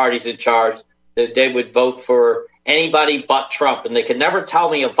as their party's in charge, they would vote for anybody but Trump, and they could never tell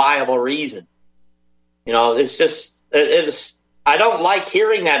me a viable reason. It's just I don't like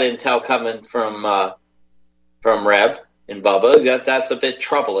hearing that intel coming from Reb and Bubba. That's a bit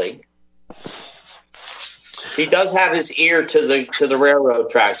troubling. He does have his ear to the railroad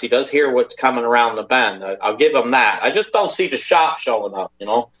tracks. He does hear what's coming around the bend. I'll give him that. I just don't see the shops showing up.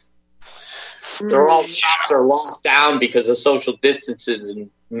 They're all shops are locked down because of social distancing and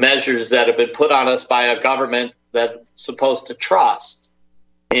measures that have been put on us by a government that's supposed to trust.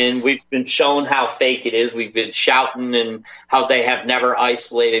 And we've been shown how fake it is. We've been shouting and how they have never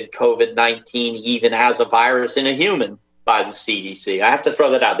isolated COVID-19 even as a virus in a human by the CDC. I have to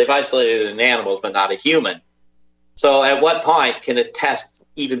throw that out. They've isolated it in animals, but not a human. So at what point can a test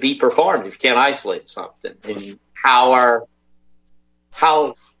even be performed if you can't isolate something? And how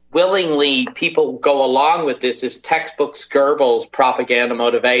willingly people go along with this is textbook Goebbels propaganda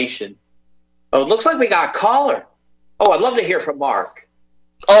motivation. Oh, it looks like we got a caller. Oh, I'd love to hear from Mark.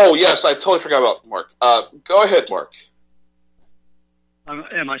 Oh, yes, I totally forgot about Mark. Go ahead, Mark.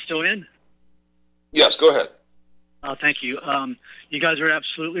 Am I still in? Yes, go ahead. Thank you. You guys are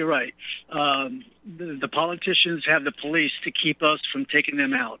absolutely right. The politicians have the police to keep us from taking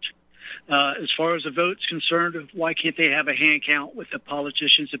them out. As far as the vote's concerned, why can't they have a hand count with the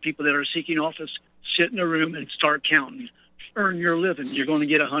politicians, the people that are seeking office, sit in a room and start counting? Earn your living. You're going to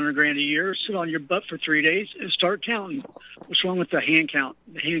get $100,000 a year. Sit on your butt for 3 days and start counting. What's wrong with the hand count?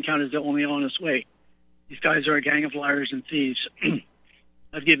 The hand count is the only honest way. These guys are a gang of liars and thieves.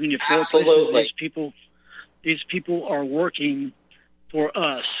 I've given you 4 places. These people are working for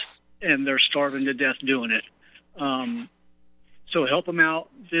us, and they're starving to death doing it. So help them out.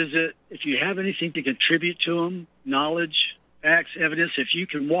 Visit. If you have anything to contribute to them, knowledge, facts, evidence, if you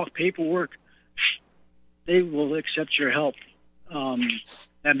can walk paperwork, they will accept your help.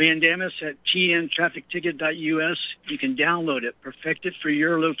 That mandamus at tntrafficticket.us, you can download it, perfect it for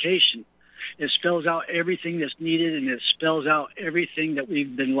your location. It spells out everything that's needed, and it spells out everything that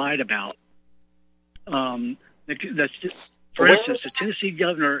we've been lied about. For instance, the Tennessee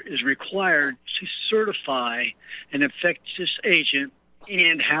governor is required to certify an infectious agent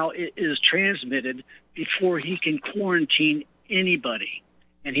and how it is transmitted before he can quarantine anybody.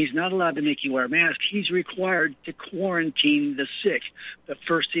 And he's not allowed to make you wear a mask. He's required to quarantine the sick. But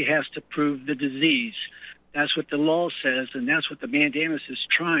first he has to prove the disease. That's what the law says, and that's what the mandamus is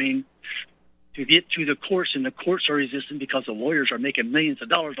trying to get through the courts, and the courts are resistant because the lawyers are making millions of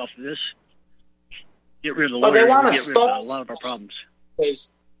dollars off of this. Get rid of the lawyers, they want to get rid of a lot of our problems.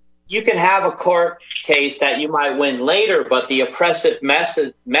 You can have a court case that you might win later, but the oppressive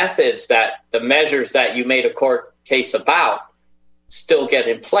methods that the measures that you made a court case about still get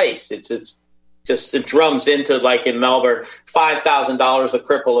in place. It drums into, like in Melbourne, $5,000 to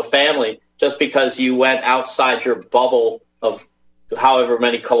cripple a family just because you went outside your bubble of however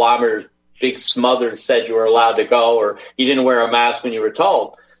many kilometers Big Smothers said you were allowed to go, or you didn't wear a mask when you were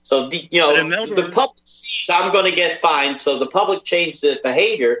told. So, the public sees I'm going to get fined, so the public changed the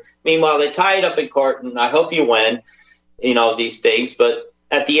behavior. Meanwhile, they tie it up in court, and I hope you win, these things. But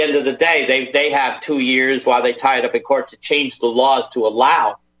at the end of the day, they have 2 years while they tie it up in court to change the laws to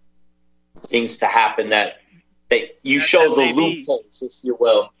allow things to happen that you show the loopholes, if you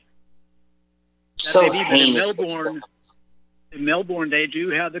will. So heinous. In Melbourne, they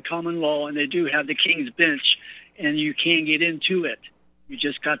do have the common law, and they do have the King's Bench, and you can get into it. You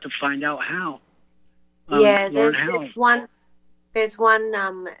just got to find out how. There's one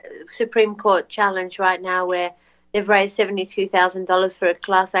Supreme Court challenge right now where they've raised $72,000 for a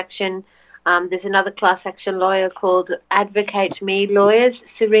class action. There's another class action lawyer called Advocate Me Lawyers,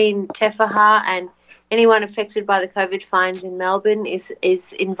 Serene Tefaha, and anyone affected by the COVID fines in Melbourne is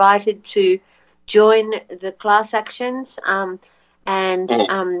invited to join the class actions. So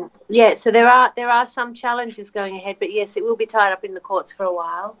there are some challenges going ahead, but yes, it will be tied up in the courts for a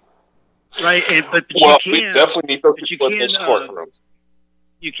while. Right, we definitely need those people in those courtrooms.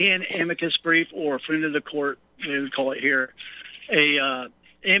 you can amicus brief or friend of the court, we would call it here, a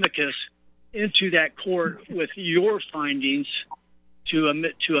amicus into that court with your findings to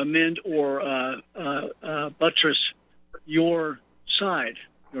amend or buttress your side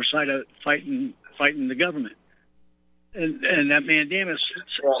of fighting the government. And that mandamus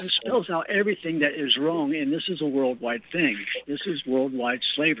spells out everything that is wrong, and this is a worldwide thing. This is worldwide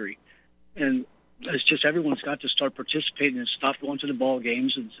slavery. And it's just everyone's got to start participating and stop going to the ball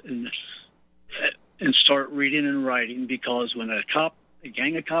games and start reading and writing, because when a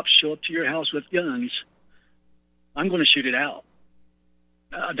gang of cops show up to your house with guns, I'm going to shoot it out.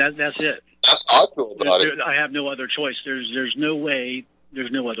 That's it. That's how I feel about it. I have no other choice. There's no way.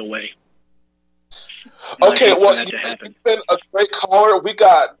 There's no other way. Okay, well, you've been a great caller. We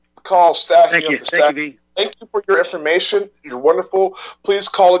got calls stacking up. Thank you, V. Thank you for your information. You're wonderful. Please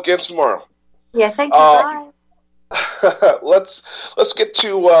call again tomorrow. Yeah, thank you. Bye. Let's get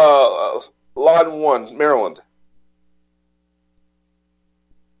to line 1, Maryland.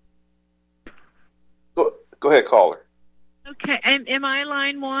 Go ahead, caller. Okay, am I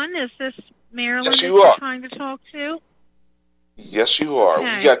line 1? Is this Maryland yes, that you you're are. trying to talk to? Yes, you are.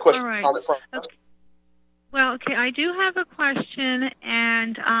 Okay. You got a question? All right. On it from us? Well, okay, I do have a question,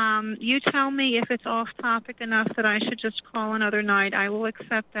 and you tell me if it's off topic enough that I should just call another night. I will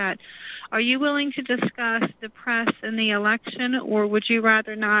accept that. Are you willing to discuss the press and the election, or would you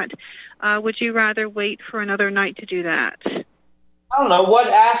rather not? Would you rather wait for another night to do that? I don't know. What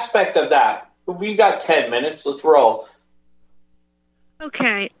aspect of that? We got 10 minutes. Let's roll.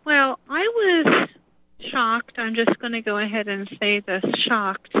 Okay. Well, I was shocked. I'm just going to go ahead and say this,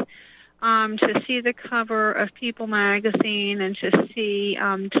 shocked, to see the cover of People magazine and to see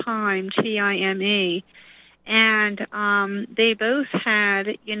Time, Time, and they both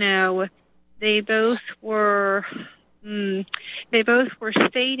had, they both were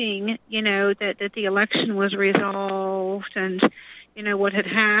stating, that the election was resolved and, what had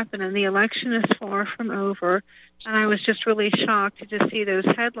happened, and the election is far from over. And I was just really shocked to just see those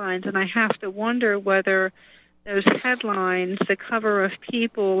headlines, and I have to wonder whether those headlines, the cover of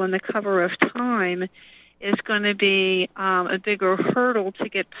People and the cover of Time, is going to be a bigger hurdle to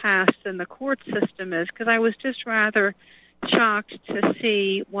get past than the court system is, because I was just rather shocked to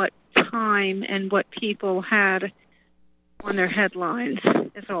see what Time and what People had on their headlines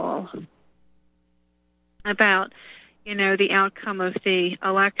is all about, the outcome of the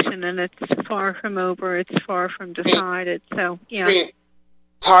election, and it's far from over, it's far from decided. So, yeah. You mean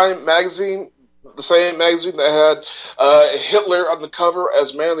Time magazine, the same magazine that had Hitler on the cover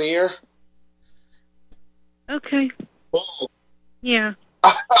as Man of the Year? Okay. Yeah.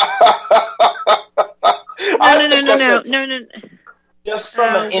 No. Just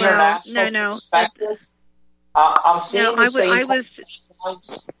from an international perspective, I'm seeing the same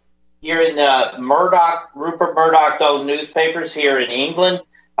headlines here in Rupert Murdoch-owned newspapers here in England.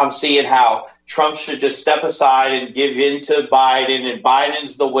 I'm seeing how Trump should just step aside and give in to Biden, and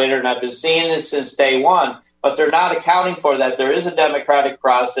Biden's the winner. And I've been seeing this since day one, but they're not accounting for that. There is a democratic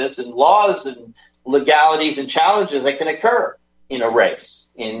process and laws and legalities and challenges that can occur in a race.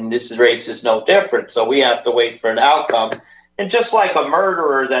 And this race is no different. So we have to wait for an outcome. And just like a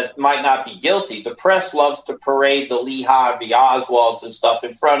murderer that might not be guilty, the press loves to parade the Lee Harvey Oswalds and stuff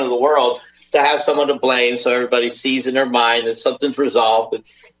in front of the world to have someone to blame, so everybody sees in their mind that something's resolved. But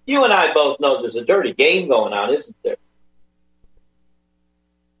you and I both know there's a dirty game going on, isn't there?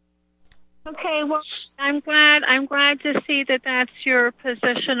 Okay, well, I'm glad to see that that's your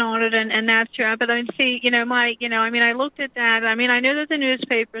position on it, and that's your. But I see, I looked at that. I know that the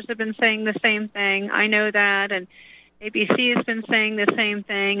newspapers have been saying the same thing. I know that, and ABC has been saying the same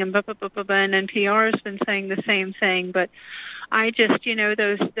thing, and NPR has been saying the same thing. But I just,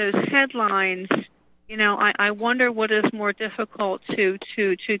 those headlines, I wonder what is more difficult to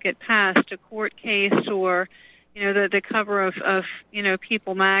get past, a court case or, the cover of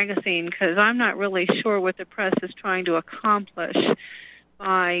People magazine, because I'm not really sure what the press is trying to accomplish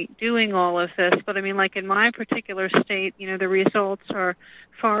by doing all of this. But like in my particular state, the results are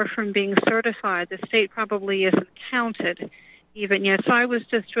far from being certified. The state probably isn't counted even yet. So I was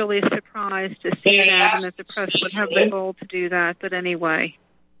just really surprised to see that, and that the press would have the goal to do that. But anyway.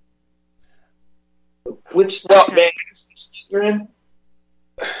 Which magazine you're in?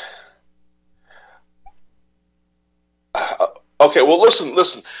 Okay, well, listen.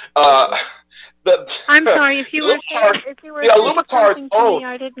 I'm sorry, if you were Lumitar's own.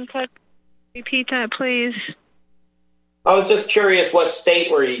 I didn't catch. Repeat that, please. I was just curious what state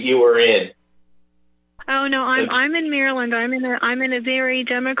you were in. Oh no, I'm in Maryland. I'm in a very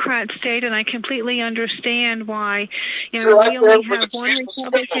Democrat state, and I completely understand why. You know, we only have one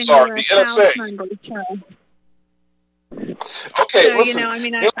Republican U.S. House member. Okay, so, listen. You know, I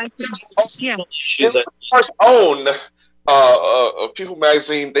mean, yeah. Own People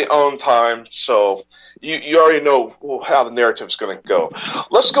Magazine. They own Time, so you already know how the narrative is going to go.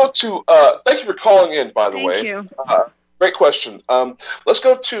 Let's go to. Thank you for calling in, by the way. Thank you. Great question. Let's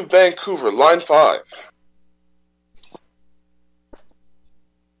go to Vancouver, line 5.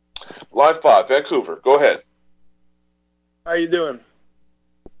 Line 5, Vancouver. Go ahead. How you doing?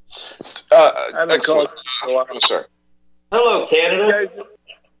 Excellent. Sir. Hello, Canada.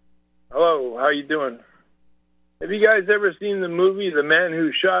 Hello, how you doing? Have you guys ever seen the movie The Man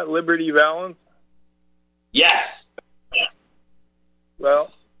Who Shot Liberty Valance? Yes.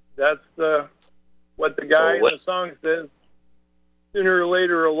 Well, that's what the guy in the song says. Sooner or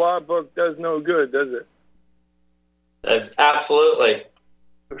later, a law book does no good, does it? That's absolutely.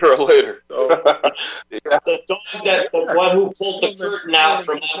 Sooner or later. So, the one who pulled the curtain out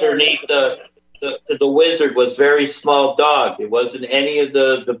from underneath the wizard was very small dog. It wasn't any of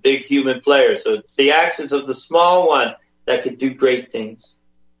the big human players. So it's the actions of the small one that could do great things.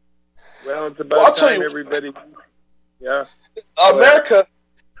 Well, it's about time everybody. Yeah. America.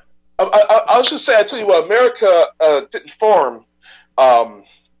 I was just saying. I tell you what, America didn't form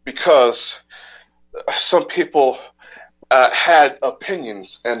because some people had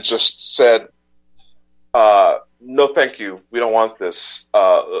opinions and just said, no, thank you. We don't want this.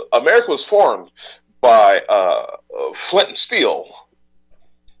 America was formed by flint and steel.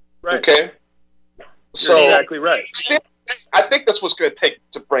 Right. Okay? You're exactly right. I think that's what's going to take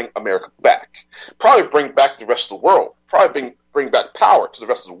to bring America back. Probably bring back the rest of the world. Probably bring back power to the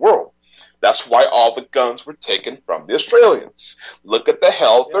rest of the world. That's why all the guns were taken from the Australians. Look at the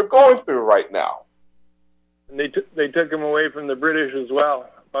hell they're going through right now. And they took them away from the British as well.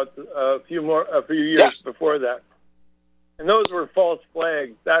 About a few years before that. And those were false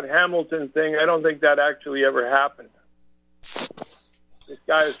flags. That Hamilton thing, I don't think that actually ever happened. This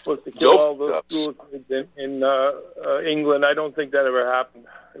guy is supposed to kill all those school kids in England. I don't think that ever happened.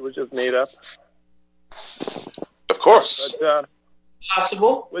 It was just made up. Of course. But,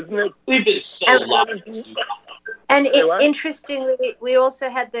 possible. Wasn't it? We've been so lucky. And interestingly, we also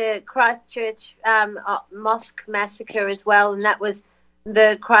had the Christchurch mosque massacre as well, and that was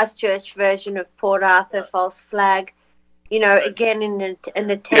the Christchurch version of Port Arthur false flag. You know, again, in an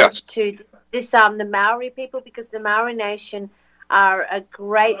attempt to disarm the Maori people, because the Maori Nation are a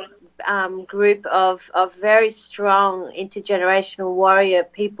great group of very strong intergenerational warrior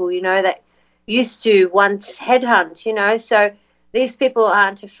people, you know, that used to once headhunt, you know, so these people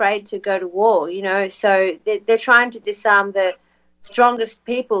aren't afraid to go to war, you know, so they're trying to disarm the strongest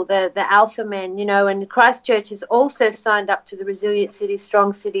people, the alpha men, you know, and Christchurch has also signed up to the Resilient Cities,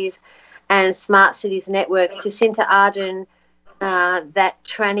 Strong Cities and Smart Cities network. Jacinta Ardern, that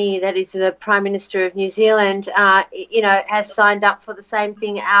tranny that is the Prime Minister of New Zealand, you know, has signed up for the same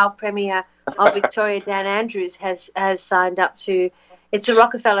thing our Premier of Victoria, Dan Andrews, has signed up to. It's a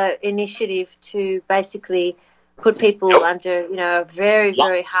Rockefeller initiative to basically put people under, you know, very,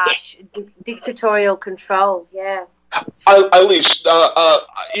 very harsh dictatorial control. Yeah. Alice,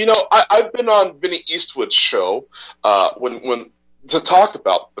 you know, I've been on Vinnie Eastwood's show when to talk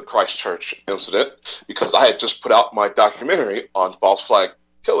about the Christchurch incident, because I had just put out my documentary on false flag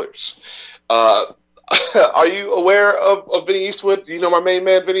killers. Are you aware of Vinnie Eastwood? Do you know my main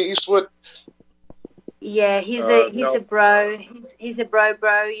man, Vinnie Eastwood? Yeah, he's a bro. He's a bro,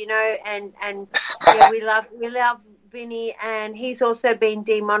 you know, and yeah, we love Vinnie, and he's also been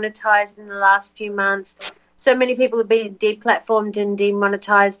demonetized in the last few months. So many people have been deplatformed and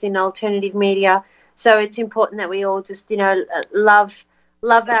demonetized in alternative media. So it's important that we all just, you know, love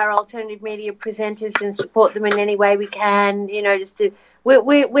our alternative media presenters and support them in any way we can. You know, just to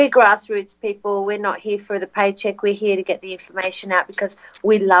we're grassroots people. We're not here for the paycheck. We're here to get the information out because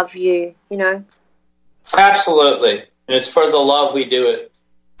we love you. You know. Absolutely, and it's for the love we do it.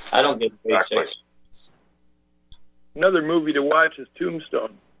 I don't get a paycheck. Another movie to watch is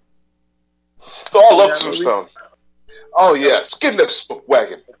Tombstone. Oh, I love Tombstone. Oh yes, get in the spook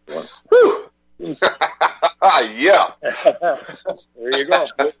wagon. Whew. Yeah. There you go.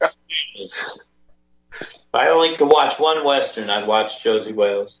 If I only could watch one Western, I'd watch Josie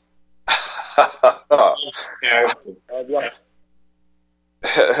Wales.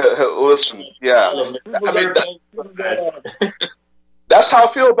 Listen, yeah. I mean, that's how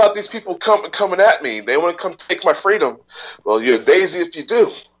I feel about these people coming at me. They want to come take my freedom. Well, you're Daisy if you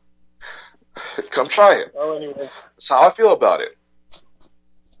do. Come try it. Well, anyway. That's how I feel about it.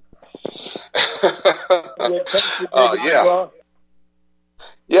 Yeah.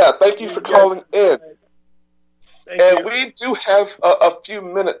 Yeah, thank you for calling in. And we do have a few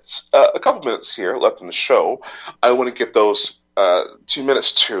minutes, a couple minutes here left in the show. I want to give those 2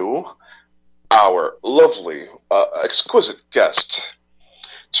 minutes to our lovely, exquisite guest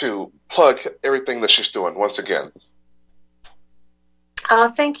to plug everything that she's doing once again.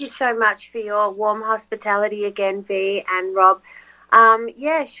 Thank you so much for your warm hospitality again, V and Rob.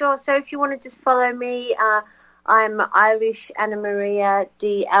 Yeah, sure. So if you want to just follow me, I'm Eilish Anna Maria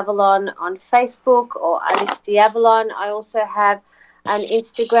D. Avalon on Facebook, or Eilish D. Avalon. I also have an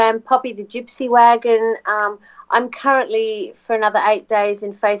Instagram, Poppy the Gypsy Wagon. I'm currently, for another 8 days,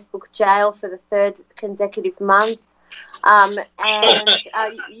 in Facebook jail for the 3rd consecutive month. And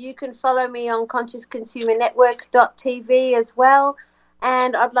you can follow me on ConsciousConsumerNetwork.tv as well.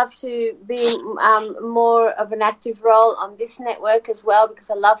 And I'd love to be more of an active role on this network as well, because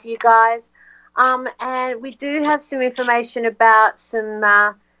I love you guys. And we do have some information about some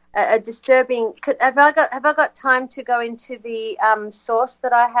a disturbing. Have I got time to go into the source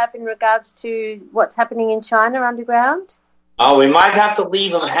that I have in regards to what's happening in China underground? Oh, we might have to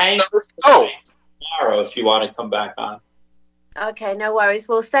leave them hanging tomorrow if you want to come back on. Okay, no worries.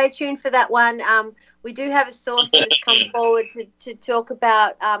 Well, stay tuned for that one. We do have a source that has come forward to talk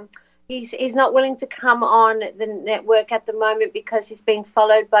about. He's not willing to come on the network at the moment because he's being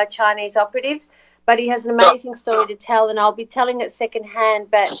followed by Chinese operatives, but he has an amazing story to tell, and I'll be telling it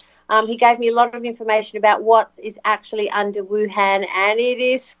secondhand. But he gave me a lot of information about what is actually under Wuhan, and it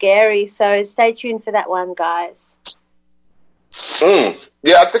is scary. So stay tuned for that one, guys. Yeah,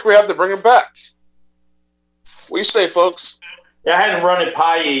 I think we have to bring him back. What do you say, folks? Yeah, I hadn't run it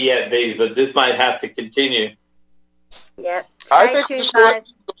by you yet, Bees, but this might have to continue. Yep. I think we're just going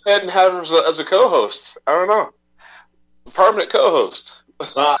to go ahead and have him as a co-host. I don't know. Permanent co-host.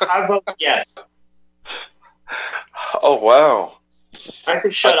 I vote yes. Oh, wow. I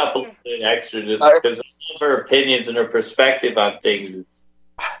could shut up a little bit extra just because I love her opinions and her perspective on things.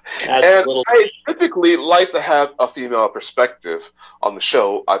 I typically like to have a female perspective on the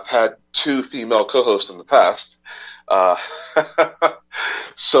show. I've had 2 female co-hosts in the past.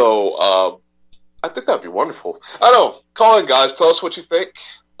 So I think that'd be wonderful. I don't know. Call in, guys. Tell us what you think.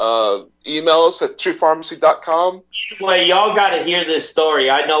 Email us at truepharmacy.com. Anyway, y'all got to hear this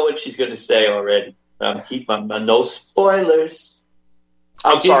story. I know what she's going to say already. I'm keeping no spoilers.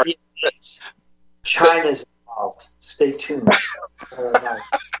 I'll give you this. China's involved. Stay tuned. The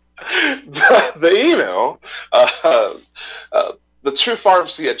email,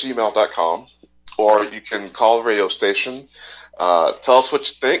 thetruepharmacy@gmail.com, or you can call the radio station. Tell us what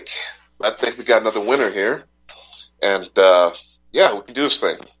you think. I think we got another winner here. And, yeah, we can do this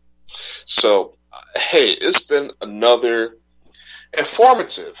thing. So, hey, it's been another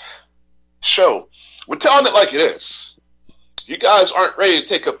informative show. We're telling it like it is. You guys aren't ready to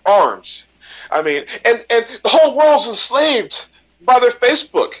take up arms. I mean, and the whole world's enslaved by their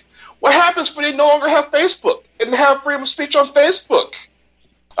Facebook. What happens when they no longer have Facebook and have freedom of speech on Facebook?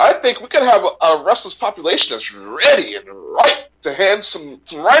 I think we could have a restless population that's ready and right to hand some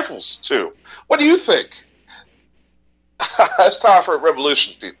rifles to. What do you think? It's time for a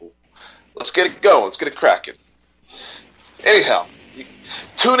revolution, people. Let's get it going. Let's get it cracking. Anyhow,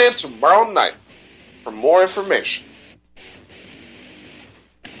 tune in tomorrow night for more information.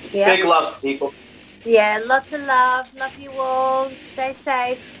 Yeah. Big love, people. Yeah, lots of love. Love you all. Stay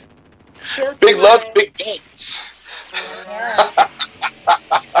safe. Big love, big guns. Yeah.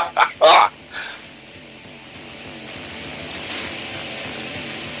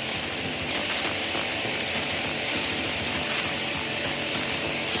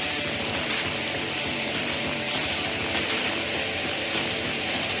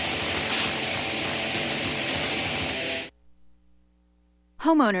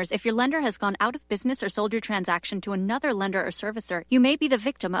 Homeowners, if your lender has gone out of business or sold your transaction to another lender or servicer, you may be the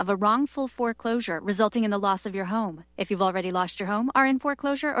victim of a wrongful foreclosure, resulting in the loss of your home. If you've already lost your home, are in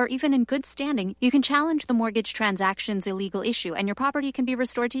foreclosure, or even in good standing, you can challenge the mortgage transaction's illegal issue, and your property can be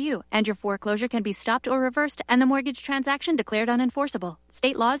restored to you, and your foreclosure can be stopped or reversed, and the mortgage transaction declared unenforceable.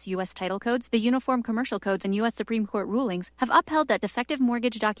 State laws, U.S. title codes, the Uniform Commercial Codes, and U.S. Supreme Court rulings have upheld that defective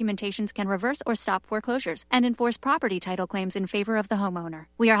mortgage documentations can reverse or stop foreclosures and enforce property title claims in favor of the homeowner. homeowner.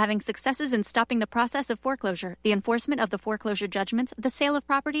 We are having successes in stopping the process of foreclosure, the enforcement of the foreclosure judgments, the sale of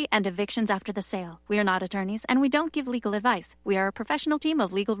property, and evictions after the sale. We are not attorneys, and we don't give legal advice. We are a professional team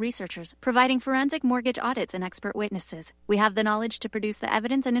of legal researchers, providing forensic mortgage audits and expert witnesses. We have the knowledge to produce the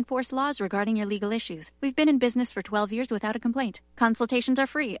evidence and enforce laws regarding your legal issues. We've been in business for 12 years without a complaint. Consultations are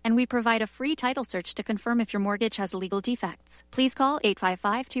free, and we provide a free title search to confirm if your mortgage has legal defects. Please call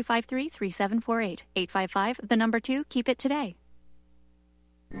 855-253-3748. 855, 2, keep it today.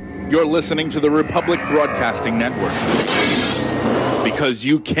 You're listening to the Republic Broadcasting Network, because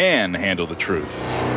you can handle the truth.